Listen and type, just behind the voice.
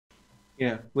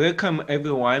Yeah, welcome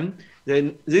everyone.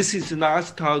 Then this is the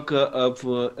last talk of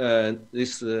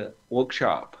this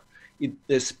workshop.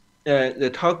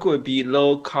 The talk will be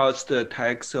low-cost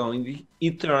tax on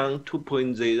Ethereum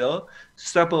 2.0,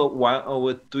 sub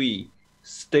 1/3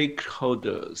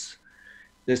 stakeholders.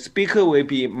 The speaker will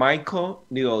be Michael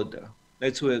Leod.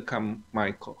 Let's welcome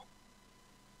Michael,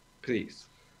 please.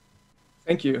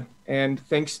 Thank you, and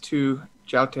thanks to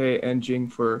Jiaote and Jing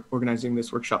for organizing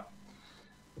this workshop.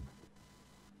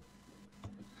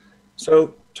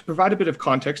 So to provide a bit of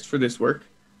context for this work,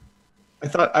 I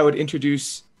thought I would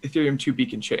introduce Ethereum 2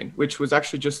 Beacon Chain, which was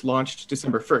actually just launched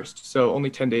December 1st, so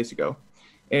only 10 days ago.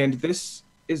 And this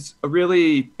is a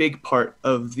really big part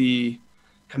of the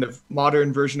kind of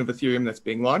modern version of Ethereum that's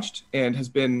being launched and has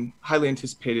been highly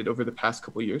anticipated over the past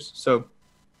couple of years. So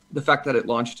the fact that it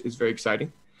launched is very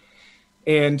exciting.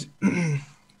 And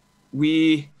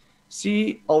we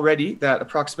see already that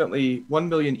approximately 1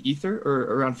 million Ether, or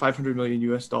around 500 million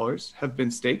US dollars, have been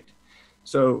staked.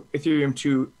 So Ethereum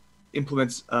 2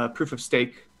 implements a proof of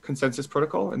stake consensus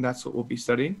protocol, and that's what we'll be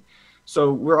studying.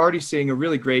 So we're already seeing a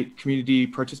really great community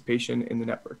participation in the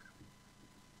network.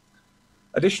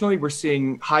 Additionally, we're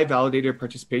seeing high validator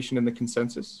participation in the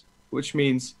consensus, which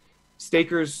means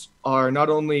stakers are not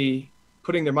only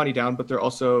putting their money down, but they're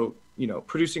also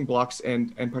producing blocks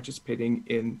and participating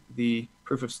in the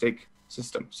proof of stake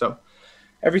system. So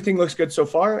everything looks good so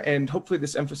far, and hopefully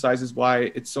this emphasizes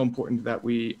why it's so important that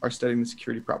we are studying the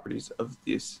security properties of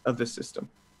this system.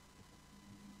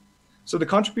 So the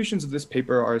contributions of this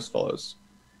paper are as follows.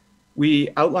 We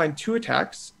outline 2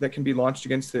 attacks that can be launched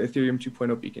against the Ethereum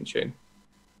 2.0 beacon chain.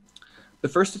 The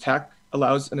first attack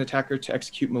allows an attacker to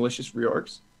execute malicious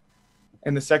reorgs,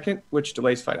 and the second, which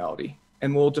delays finality.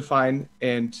 And we'll define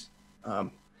and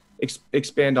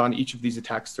expand on each of these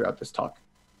attacks throughout this talk.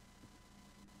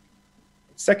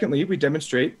 Secondly, we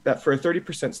demonstrate that for a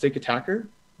 30% stake attacker,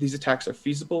 these attacks are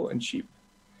feasible and cheap.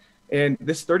 And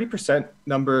this 30%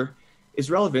 number is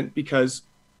relevant because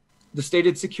the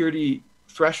stated security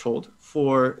threshold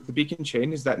for the beacon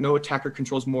chain is that no attacker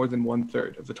controls more than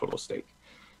 1/3 of the total stake.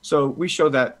 So we show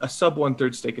that a sub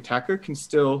 1/3 stake attacker can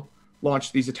still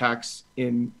launch these attacks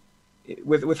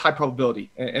with high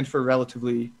probability and for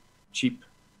relatively cheap.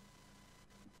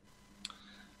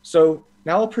 So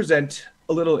now I'll present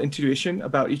a little intuition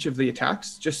about each of the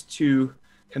attacks just to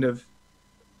kind of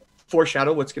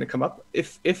foreshadow what's going to come up.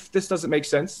 If this doesn't make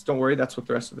sense, don't worry, that's what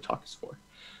the rest of the talk is for.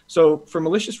 So for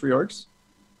malicious reorgs,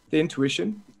 the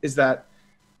intuition is that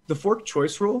the fork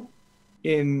choice rule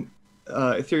in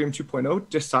Ethereum 2.0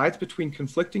 decides between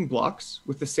conflicting blocks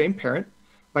with the same parent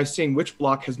by seeing which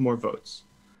block has more votes.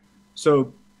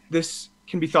 So this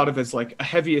can be thought of as like a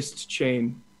heaviest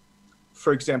chain,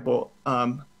 for example,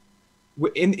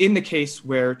 in the case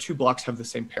where 2 blocks have the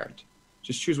same parent.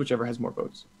 Just choose whichever has more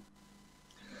votes.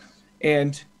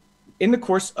 And in the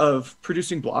course of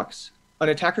producing blocks, an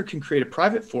attacker can create a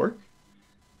private fork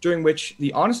during which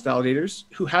the honest validators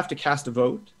who have to cast a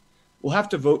vote will have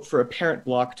to vote for a parent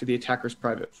block to the attacker's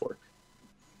private fork.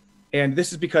 And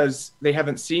this is because they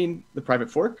haven't seen the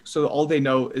private fork, so all they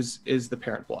know is the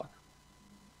parent block.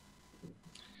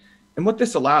 And what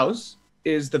this allows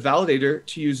is the validator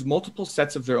to use multiple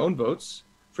sets of their own votes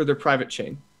for their private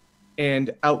chain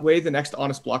and outweigh the next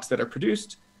honest blocks that are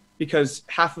produced, because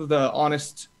half of the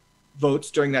honest votes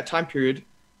during that time period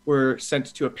were sent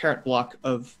to a parent block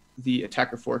of the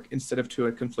attacker fork instead of to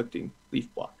a conflicting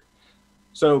leaf block.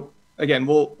 So again,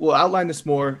 we'll outline this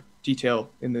more detail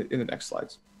in the next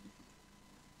slides.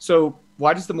 So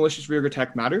why does the malicious reorg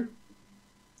attack matter?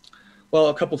 Well,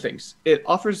 a couple things. It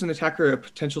offers an attacker a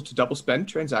potential to double spend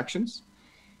transactions.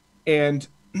 And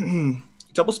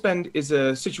double spend is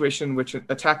a situation in which an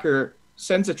attacker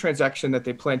sends a transaction that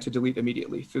they plan to delete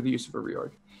immediately through the use of a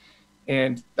reorg.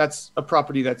 And that's a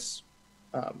property that's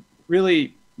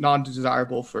really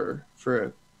non-desirable for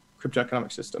a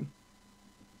cryptoeconomic system.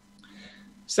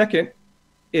 Second,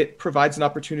 it provides an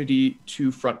opportunity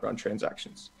to front-run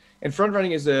transactions. And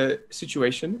front-running is a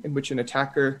situation in which an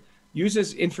attacker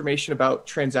uses information about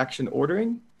transaction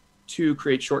ordering to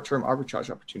create short-term arbitrage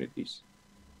opportunities.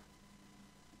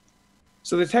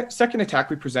 So the second attack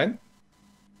we present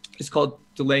is called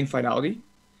delaying finality.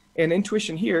 And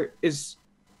intuition here is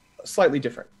slightly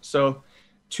different. So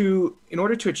in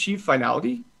order to achieve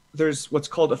finality, there's what's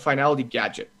called a finality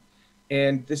gadget.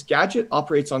 And this gadget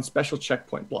operates on special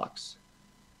checkpoint blocks.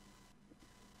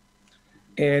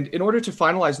 And in order to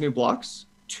finalize new blocks,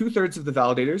 2/3 of the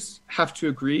validators have to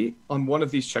agree on one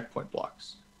of these checkpoint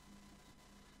blocks.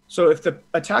 So if the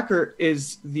attacker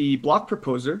is the block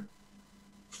proposer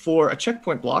for a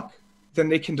checkpoint block, then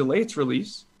they can delay its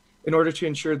release in order to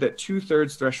ensure that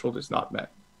 2/3 threshold is not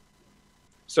met.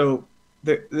 So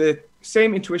the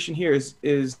same intuition here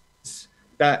is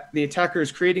that the attacker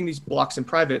is creating these blocks in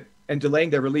private and delaying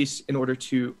their release in order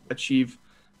to achieve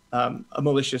a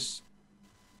malicious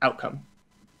outcome.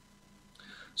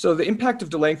 So the impact of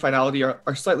delaying finality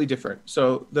are slightly different.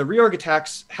 So the reorg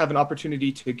attacks have an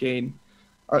opportunity to gain,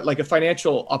 or like a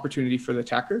financial opportunity for the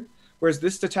attacker, whereas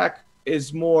this attack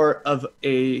is more of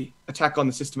a attack on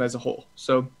the system as a whole.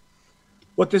 So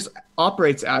what this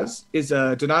operates as is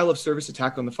a denial of service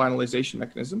attack on the finalization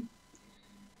mechanism.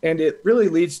 And it really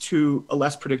leads to a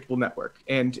less predictable network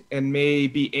and may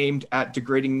be aimed at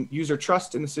degrading user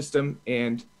trust in the system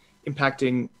and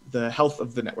impacting the health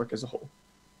of the network as a whole.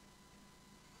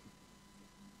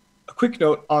 A quick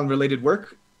note on related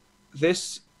work.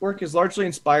 This work is largely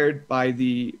inspired by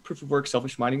the proof of work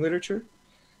selfish mining literature,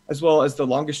 as well as the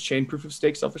longest chain proof of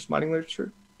stake selfish mining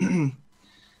literature.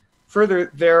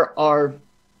 Further, there are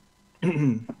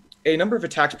a number of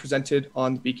attacks presented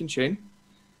on the beacon chain,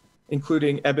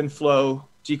 including ebb and flow,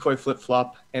 decoy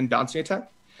flip-flop, and bouncing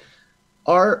attack.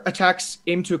 Our attacks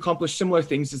aim to accomplish similar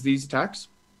things as these attacks,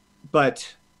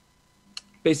 but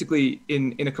basically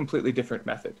in a completely different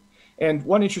method. And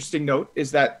one interesting note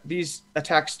is that these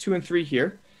attacks 2 and 3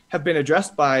 here have been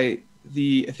addressed by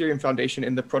the Ethereum Foundation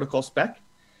in the protocol spec,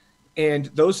 and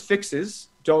those fixes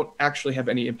don't actually have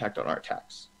any impact on our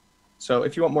attacks. So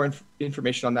if you want more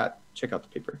information on that, check out the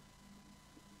paper.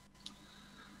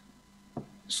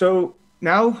 So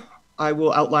now I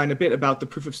will outline a bit about the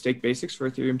proof of stake basics for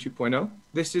Ethereum 2.0.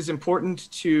 This is important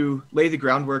to lay the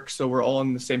groundwork so we're all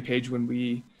on the same page when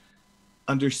we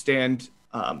understand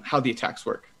how the attacks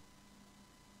work.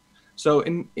 So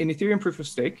in Ethereum proof of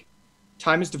stake,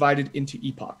 time is divided into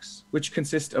epochs, which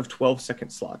consist of 12-second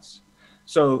slots.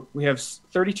 So we have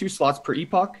 32 slots per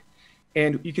epoch,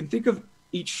 and you can think of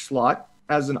each slot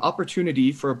as an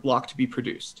opportunity for a block to be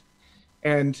produced.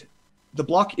 And the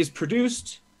block is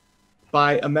produced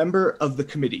by a member of the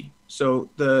committee. So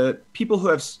the people who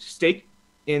have stake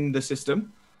in the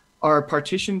system are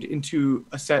partitioned into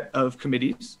a set of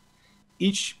committees.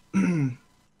 Each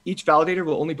validator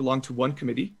will only belong to one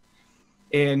committee,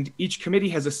 and each committee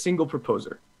has a single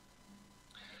proposer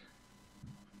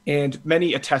and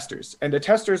many attesters. And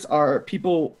attesters are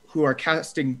people who are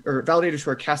casting, or validators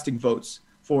who are casting votes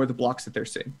for the blocks that they're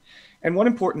seeing. And one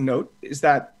important note is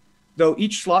that though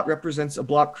each slot represents a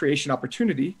block creation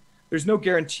opportunity, there's no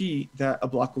guarantee that a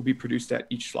block will be produced at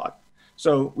each slot.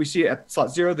 So we see at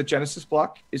slot 0, the Genesis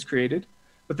block is created,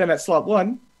 but then at slot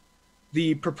 1,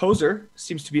 the proposer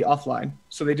seems to be offline,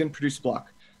 so they didn't produce a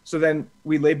block. So then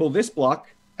we label this block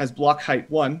as block height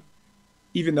 1,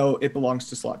 even though it belongs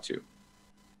to slot 2.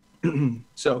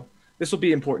 So this will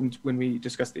be important when we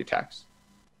discuss the attacks.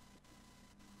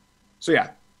 So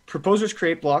yeah, proposers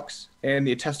create blocks and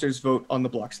the attesters vote on the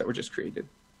blocks that were just created.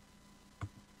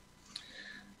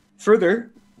 Further,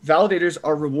 validators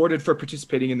are rewarded for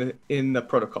participating in the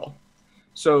protocol.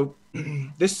 So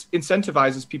this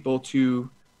incentivizes people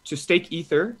to stake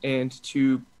Ether and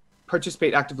to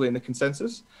participate actively in the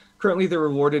consensus. Currently, they're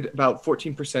rewarded about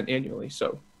 14% annually,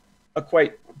 so a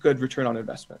quite good return on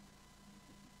investment.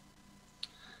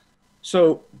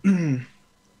 So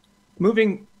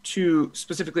moving to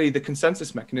specifically the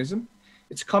consensus mechanism,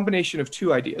 it's a combination of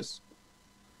two ideas.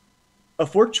 A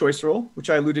fork choice rule, which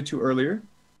I alluded to earlier,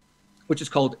 which is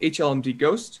called HLMD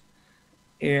Ghost,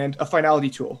 and a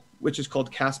finality tool, which is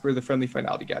called Casper, the friendly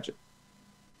finality gadget.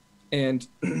 And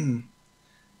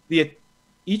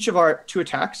each of our two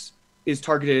attacks is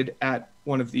targeted at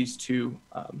one of these two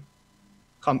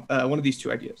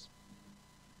ideas.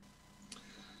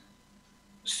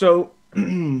 So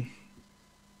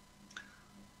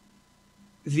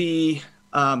the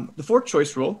fork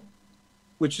choice rule,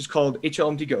 which is called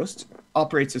HLMD Ghost,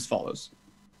 operates as follows.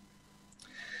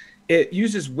 It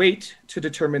uses weight to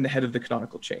determine the head of the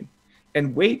canonical chain.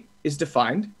 And weight is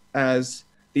defined as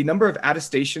the number of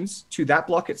attestations to that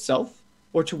block itself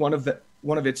or to one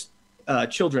of its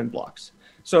children blocks.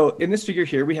 So in this figure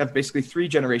here, we have basically 3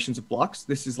 generations of blocks.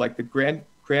 This is like the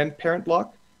grandparent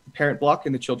block, the parent block,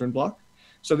 and the children block.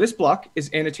 So this block is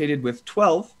annotated with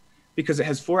 12 because it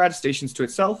has 4 attestations to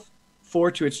itself, 4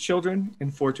 to its children,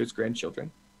 and 4 to its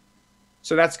grandchildren.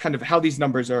 So that's kind of how these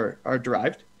numbers are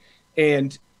derived.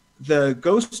 And the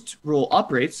ghost rule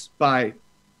operates by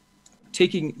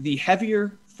taking the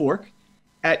heavier fork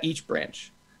at each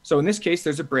branch. So in this case,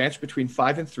 there's a branch between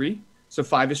 5 and 3, so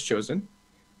 5 is chosen. In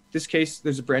this case,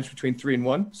 there's a branch between 3 and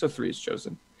 1, so 3 is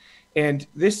chosen. And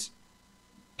this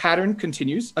pattern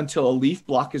continues until a leaf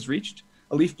block is reached.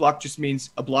 A leaf block just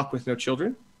means a block with no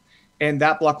children, and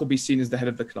that block will be seen as the head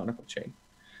of the canonical chain.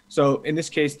 So in this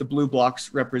case, the blue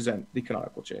blocks represent the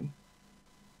canonical chain.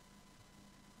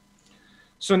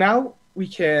 So now we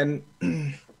can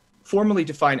formally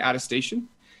define attestation.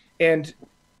 And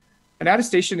an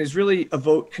attestation is really a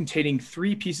vote containing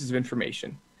three pieces of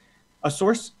information: a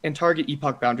source and target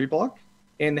epoch boundary block,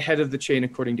 and the head of the chain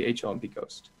according to HLMD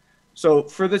Ghost. So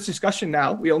for this discussion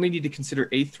now, we only need to consider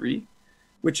A3,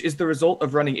 which is the result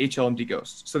of running HLMD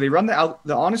Ghost. So they run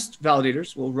the honest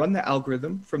validators will run the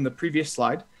algorithm from the previous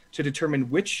slide to determine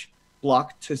which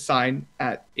block to sign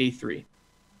at A3.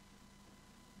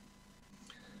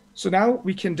 So now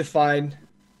we can define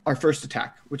our first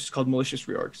attack, which is called malicious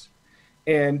reorgs.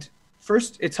 And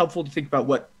first, it's helpful to think about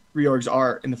what reorgs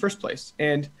are in the first place.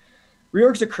 And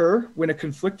reorgs occur when a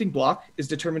conflicting block is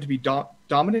determined to be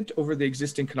dominant over the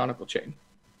existing canonical chain.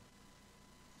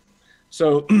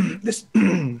 So this,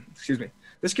 excuse me,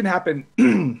 this can happen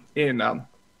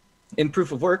in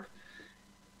proof of work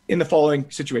in the following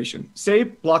situation. Say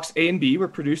blocks A and B were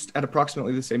produced at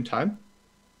approximately the same time.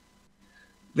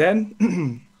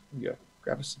 Then, yeah,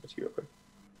 grab a sip of tea real quick.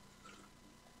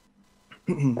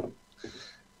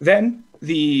 Then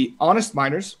the honest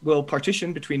miners will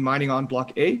partition between mining on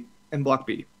block A and block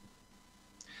B.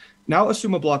 Now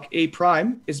assume a block A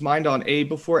prime is mined on A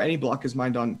before any block is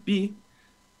mined on B.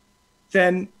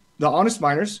 Then the honest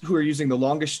miners who are using the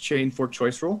longest chain fork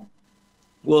choice rule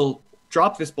will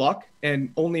drop this block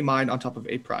and only mine on top of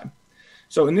A prime.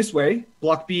 So in this way,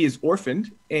 block B is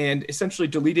orphaned and essentially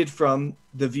deleted from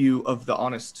the view of the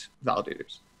honest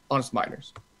validators, honest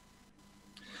miners.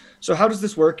 So how does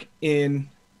this work in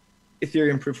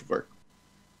Ethereum proof of work?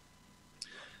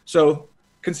 So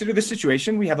consider this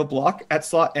situation. We have a block at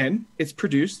slot N, it's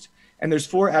produced, and there's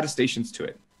 4 attestations to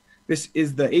it. This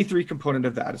is the A3 component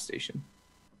of the attestation.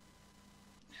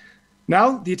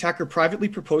 Now the attacker privately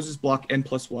proposes block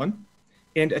N+1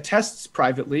 and attests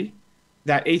privately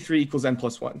that A3 equals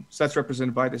N+1. So that's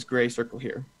represented by this gray circle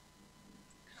here.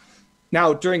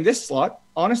 Now during this slot,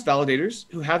 honest validators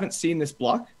who haven't seen this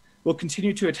block will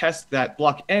continue to attest that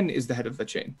block N is the head of the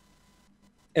chain.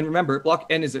 And remember, block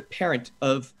N is a parent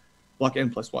of block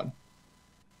N+1.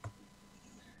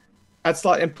 At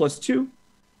slot N+2,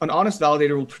 an honest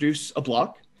validator will produce a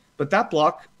block, but that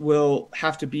block will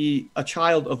have to be a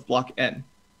child of block N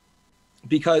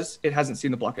because it hasn't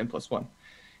seen the block N+1.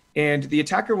 And the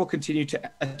attacker will continue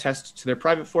to attest to their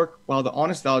private fork, while the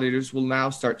honest validators will now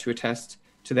start to attest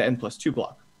to the N+2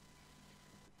 block.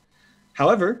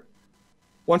 However,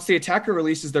 once the attacker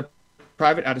releases their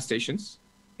private attestations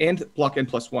and block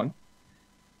N+1,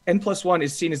 N+1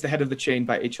 is seen as the head of the chain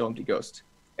by HLMD Ghost.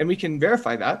 And we can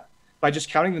verify that by just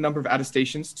counting the number of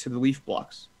attestations to the leaf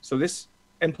blocks. So this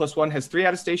N+1 has 3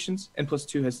 attestations,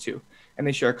 N+2 has 2, and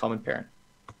they share a common parent.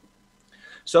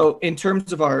 So in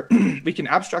terms of our, we can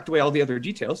abstract away all the other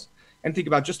details and think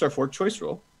about just our fork choice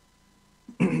rule.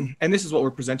 And this is what we're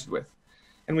presented with.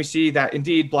 And we see that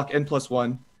indeed block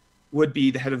N+1 would be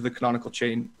the head of the canonical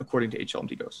chain according to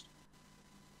HLMD Ghost.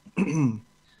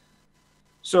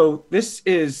 So this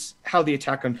is how the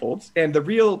attack unfolds. And the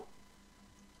real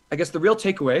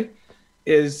takeaway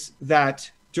is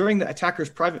that during the attacker's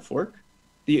private fork,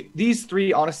 these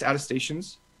 3 honest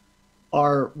attestations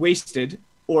are wasted,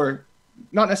 or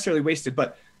not necessarily wasted,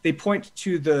 but they point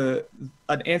to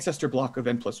an ancestor block of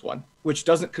N+1, which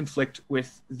doesn't conflict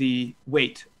with the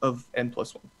weight of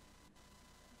N+1.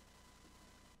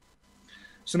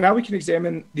 So now we can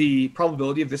examine the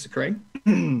probability of this occurring.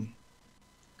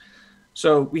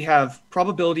 So we have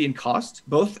probability and cost,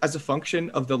 both as a function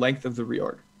of the length of the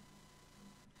reorg.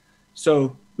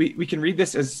 So we can read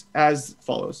this as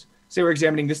follows. Say we're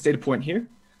examining this data point here.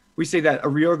 We say that a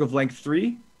reorg of length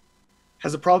 3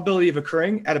 has a probability of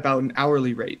occurring at about an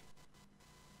hourly rate.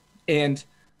 And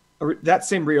that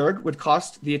same reorg would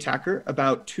cost the attacker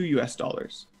about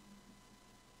 $2.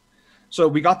 So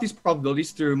we got these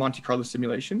probabilities through Monte Carlo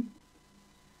simulation.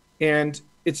 And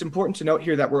it's important to note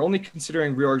here that we're only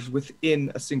considering reorgs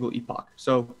within a single epoch.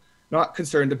 So not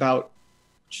concerned about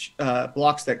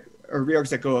blocks or reorgs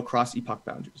that go across epoch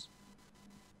boundaries.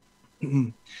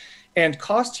 And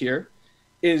cost here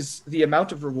is the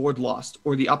amount of reward lost,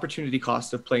 or the opportunity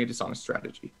cost of playing a dishonest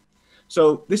strategy.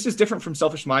 So this is different from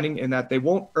selfish mining in that they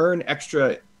won't earn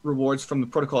extra rewards from the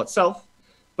protocol itself,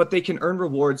 but they can earn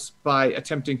rewards by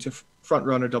attempting to front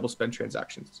run or double spend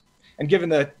transactions. And given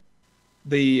that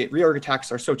the reorg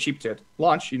attacks are so cheap to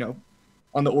launch,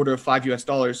 on the order of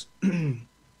 $5,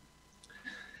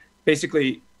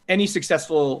 basically any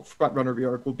successful front runner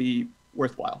reorg will be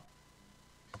worthwhile.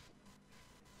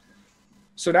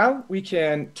 So now we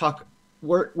can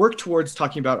work towards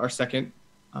talking about our second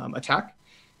attack.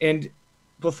 And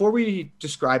before we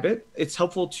describe it, it's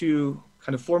helpful to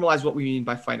kind of formalize what we mean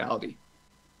by finality.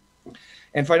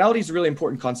 And finality is a really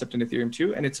important concept in Ethereum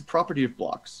too, and it's a property of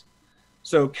blocks.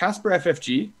 So Casper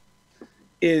FFG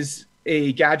is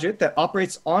a gadget that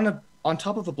operates on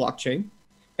top of a blockchain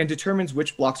and determines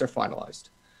which blocks are finalized.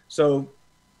 So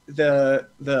the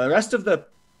rest of the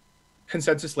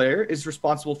consensus layer is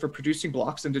responsible for producing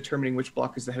blocks and determining which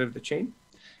block is the head of the chain.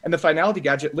 And the finality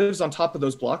gadget lives on top of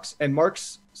those blocks and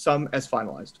marks some as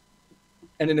finalized.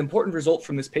 And an important result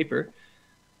from this paper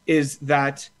is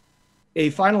that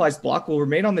a finalized block will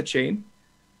remain on the chain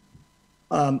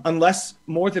unless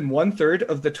more than 1/3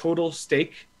 of the total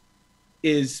stake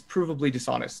is provably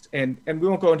dishonest. And we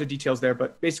won't go into details there,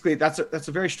 but basically that's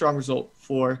a very strong result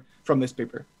from this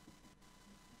paper.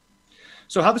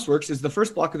 So how this works is the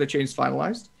first block of the chain is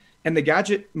finalized, and the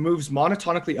gadget moves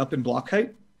monotonically up in block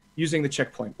height using the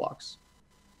checkpoint blocks.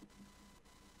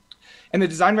 And the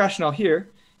design rationale here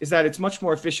is that it's much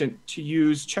more efficient to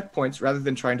use checkpoints rather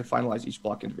than trying to finalize each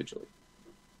block individually.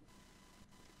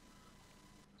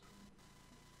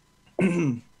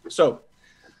 So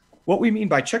what we mean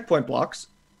by checkpoint blocks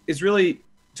is really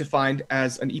defined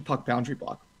as an epoch boundary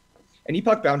block. And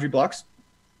epoch boundary blocks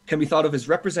can be thought of as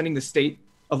representing the state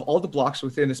of all the blocks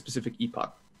within a specific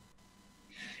epoch.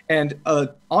 And an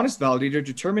honest validator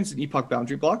determines an epoch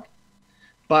boundary block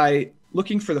by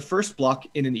looking for the first block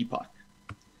in an epoch.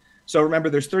 So remember,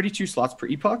 there's 32 slots per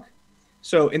epoch.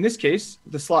 So in this case,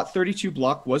 the slot 32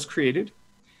 block was created.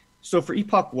 So for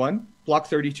epoch 1, block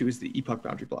 32 is the epoch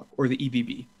boundary block, or the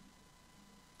EBB.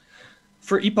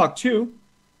 For epoch 2,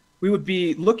 we would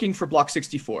be looking for block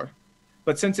 64.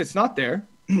 But since it's not there,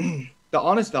 the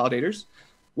honest validators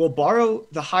will borrow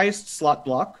the highest slot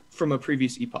block from a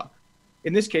previous epoch.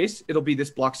 In this case, it'll be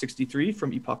this block 63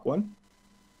 from epoch 1.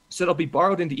 So it'll be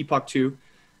borrowed into epoch 2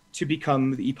 to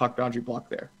become the epoch boundary block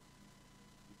there.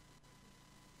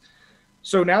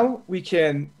 So now we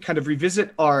can kind of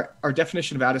revisit our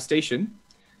definition of attestation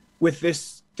with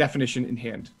this definition in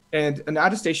hand. And an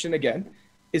attestation, again,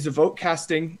 is a vote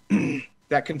casting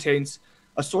that contains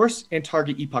a source and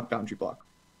target epoch boundary block.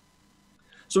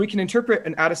 So we can interpret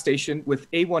an attestation with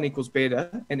A1 equals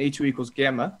beta and A2 equals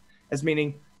gamma as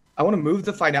meaning I want to move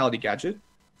the finality gadget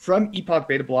from epoch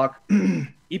beta block,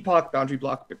 epoch boundary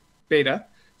block beta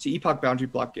to epoch boundary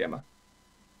block gamma.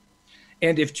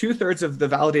 And if 2/3 of the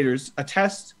validators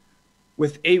attest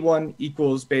with A1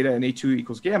 equals beta and A2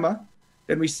 equals gamma,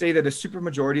 then we say that a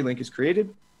supermajority link is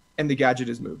created and the gadget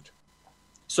is moved.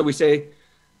 So we say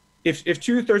if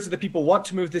 2/3 of the people want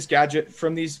to move this gadget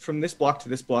from this block to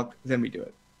this block, then we do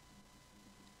it.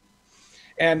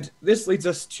 And this leads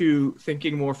us to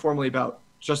thinking more formally about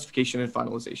justification and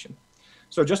finalization.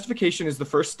 So justification is the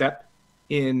first step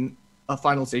in a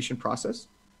finalization process.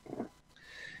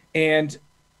 And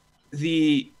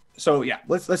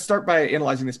let's start by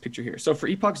analyzing this picture here. So for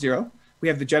epoch 0, we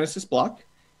have the genesis block,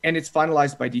 and it's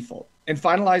finalized by default. And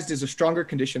finalized is a stronger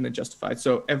condition than justified.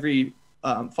 So every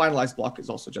finalized block is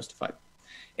also justified.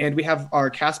 And we have our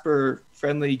Casper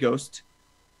friendly ghost,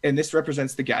 and this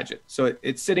represents the gadget. So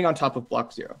it's sitting on top of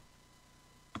block 0.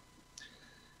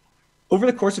 Over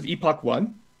the course of epoch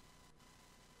 1,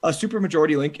 a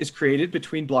supermajority link is created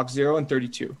between block 0 and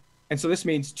 32. And so this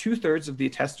means 2/3 of the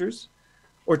attesters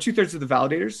or 2/3 of the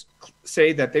validators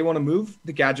say that they want to move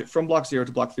the gadget from block 0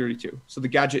 to block 32. So the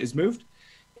gadget is moved,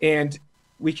 and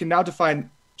we can now define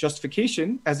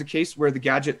justification as a case where the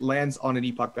gadget lands on an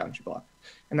epoch boundary block.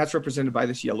 And that's represented by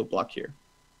this yellow block here.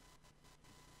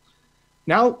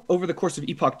 Now, over the course of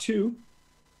epoch 2,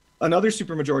 another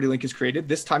supermajority link is created,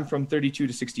 this time from 32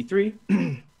 to 63.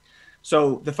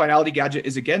 So the finality gadget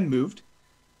is again moved.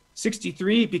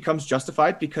 63 becomes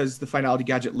justified because the finality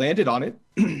gadget landed on it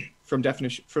from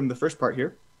the first part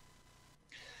here.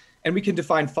 And we can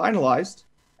define finalized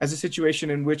as a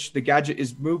situation in which the gadget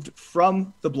is moved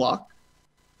from the block,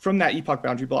 from that epoch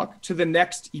boundary block, to the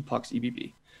next epoch's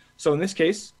EBB. So in this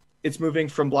case, it's moving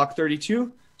from block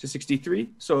 32 to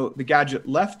 63. So the gadget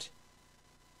left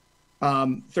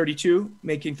 32,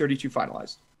 making 32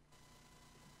 finalized.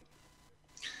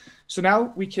 So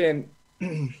now we can,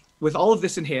 with all of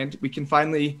this in hand, we can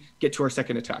finally get to our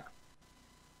second attack,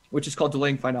 which is called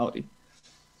delaying finality.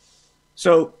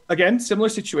 So again, similar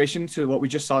situation to what we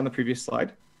just saw in the previous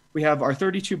slide. We have our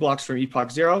 32 blocks from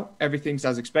epoch 0, everything's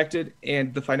as expected,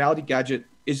 and the finality gadget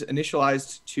is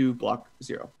initialized to block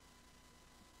 0.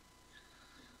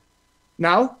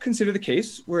 Now consider the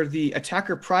case where the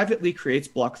attacker privately creates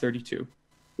block 32,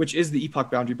 which is the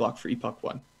epoch boundary block for epoch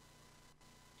 1.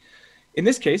 In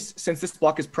this case, since this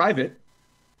block is private,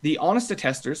 the honest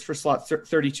attesters for slot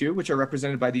 32, which are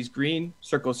represented by these green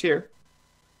circles here,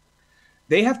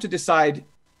 they have to decide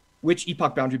which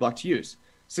epoch boundary block to use.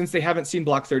 Since they haven't seen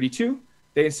block 32,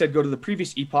 they instead go to the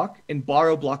previous epoch and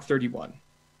borrow block 31.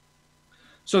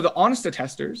 So the honest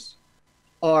attesters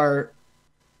are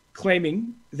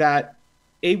claiming that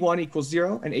A1 equals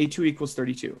 0 and A2 equals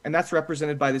 32. And that's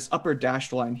represented by this upper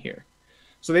dashed line here.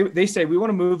 So they say we want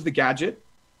to move the gadget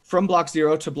from block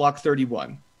 0 to block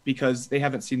 31 because they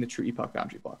haven't seen the true epoch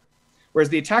boundary block. Whereas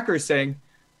the attacker is saying,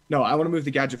 no, I want to move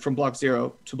the gadget from block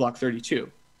 0 to block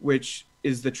 32, which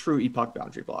is the true epoch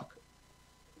boundary block.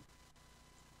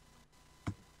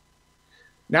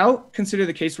 Now consider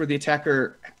the case where the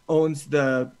attacker owns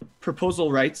the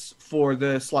proposal rights for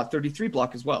the slot 33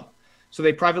 block as well. So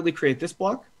they privately create this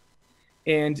block.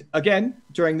 And again,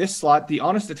 during this slot, the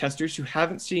honest attesters who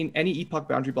haven't seen any epoch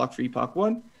boundary block for epoch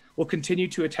 1 will continue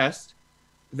to attest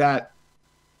that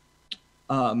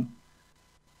epoch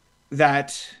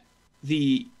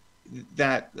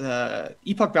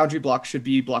boundary block should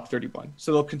be block 31.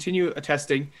 So they'll continue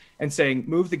attesting and saying,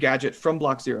 move the gadget from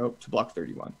block 0 to block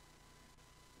 31.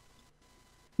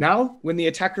 Now, when the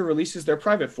attacker releases their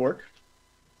private fork,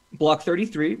 block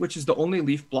 33, which is the only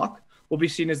leaf block, will be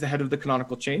seen as the head of the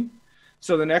canonical chain.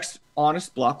 So the next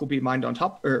honest block will be mined on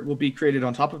top, or will be created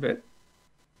on top of it.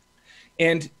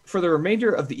 And for the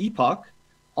remainder of the epoch,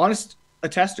 honest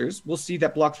attesters will see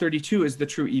that block 32 is the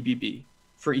true EBB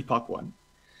for epoch 1.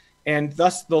 And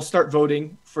thus they'll start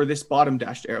voting for this bottom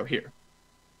dashed arrow here.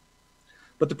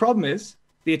 But the problem is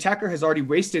the attacker has already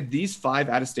wasted these 5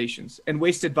 attestations, and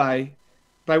wasted by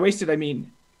wasted, I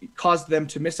mean caused them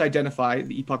to misidentify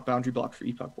the epoch boundary block for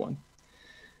epoch 1.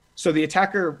 So the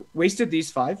attacker wasted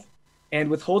these 5 and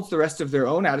withholds the rest of their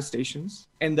own attestations,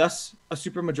 and thus a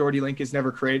supermajority link is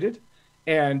never created,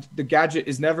 and the gadget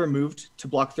is never moved to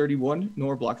block 31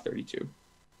 nor block 32.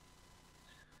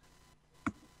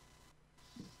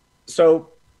 So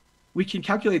we can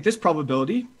calculate this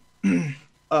probability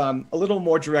a little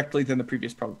more directly than the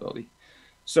previous probability.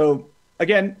 So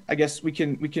again, I guess we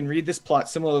can read this plot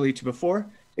similarly to before,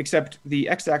 except the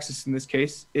x-axis in this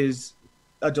case is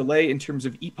a delay in terms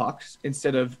of epochs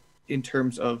instead of in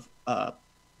terms of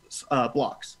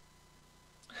blocks.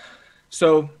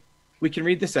 So we can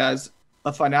read this as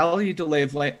a finality delay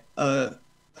of a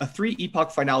 3 epoch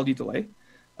finality delay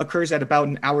occurs at about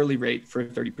an hourly rate for a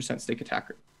 30% stake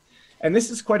attacker. And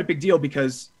this is quite a big deal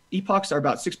because epochs are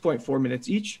about 6.4 minutes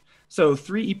each. So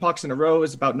 3 epochs in a row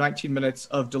is about 19 minutes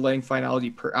of delaying finality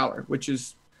per hour, which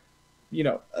is,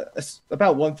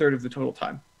 about 1/3 of the total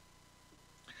time.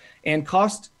 And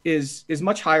cost is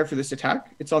much higher for this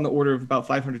attack. It's on the order of about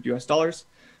 $500 US.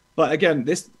 But again,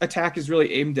 this attack is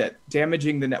really aimed at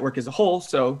damaging the network as a whole.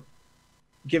 So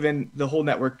given the whole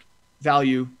network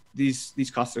value,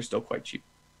 these costs are still quite cheap.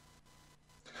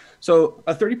 So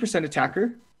a 30%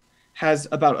 attacker has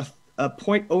about a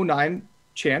 0.09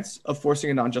 chance of forcing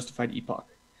a non-justified epoch.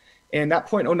 And that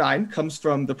 0.09 comes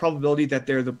from the probability that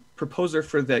they're the proposer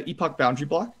for the epoch boundary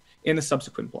block in the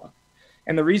subsequent block.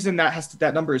 And the reason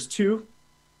that number is 2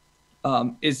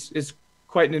 is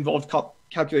quite an involved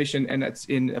calculation, and that's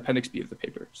in Appendix B of the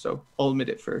paper. So I'll omit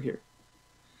it for here.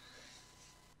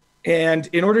 And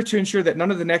in order to ensure that none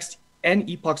of the next n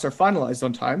epochs are finalized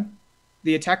on time,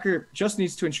 the attacker just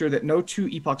needs to ensure that no 2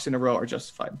 epochs in a row are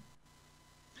justified.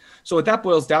 So what that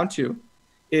boils down to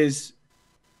is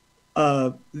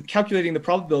calculating the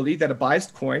probability that a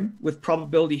biased coin with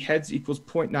probability heads equals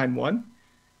 0.91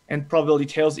 and probability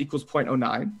tails equals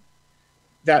 0.09,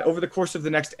 that over the course of the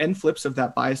next n flips of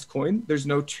that biased coin, there's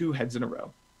no 2 heads in a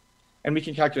row. And we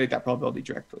can calculate that probability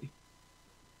directly.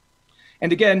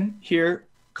 And again, here,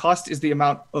 cost is the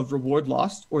amount of reward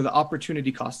lost or the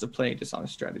opportunity cost of playing a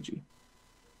dishonest strategy.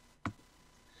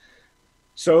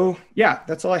 So yeah,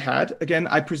 that's all I had. Again,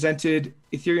 I presented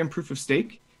Ethereum proof of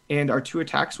stake and our 2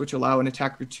 attacks, which allow an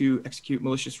attacker to execute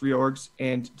malicious reorgs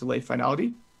and delay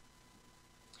finality.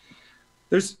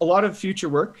 There's a lot of future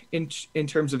work in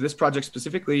terms of this project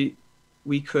specifically.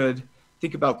 We could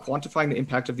think about quantifying the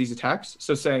impact of these attacks.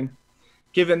 So saying,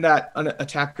 given that an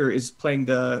attacker is playing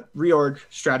the reorg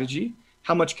strategy,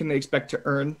 how much can they expect to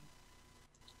earn?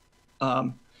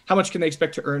 How much can they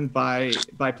expect to earn by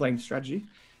playing the strategy?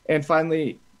 And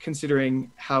finally,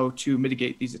 considering how to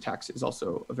mitigate these attacks is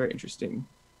also a very interesting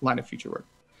line of future work.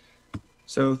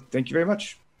 So thank you very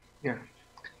much. Yeah,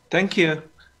 thank you.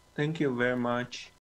 Thank you very much.